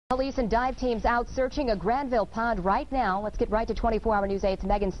police and dive teams out searching a Grandville pond right now. Let's get right to 24-hour News 8's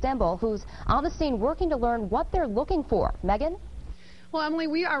Megan Stemble, who's on the scene working to learn what they're looking for. Megan? Well, Emily,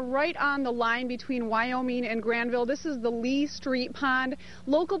 we are right on the line between Wyoming and Grandville. This is the Lee Street Pond.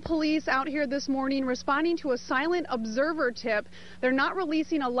 Local police out here this morning responding to a silent observer tip. They're not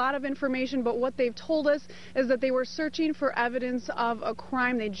releasing a lot of information, but what they've told us is that they were searching for evidence of a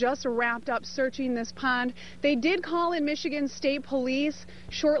crime. They just wrapped up searching this pond. They did call in Michigan State Police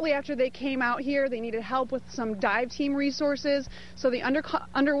shortly after they came out here. They needed help with some dive team resources. So the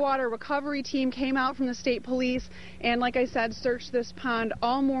underwater recovery team came out from the state police and, like I said, searched this pond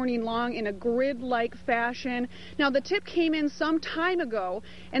all morning long in a grid-like fashion. Now, the tip came in some time ago,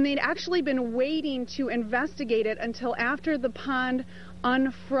 and they'd actually been waiting to investigate it until after the pond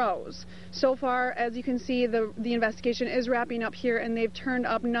unfroze. So far, as you can see, the investigation is wrapping up here, and they've turned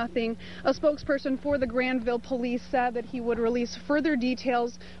up nothing. A spokesperson for the Grandville police said that he would release further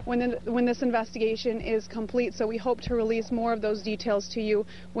details when this investigation is complete, so we hope to release more of those details to you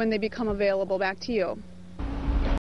when they become available. Back to you.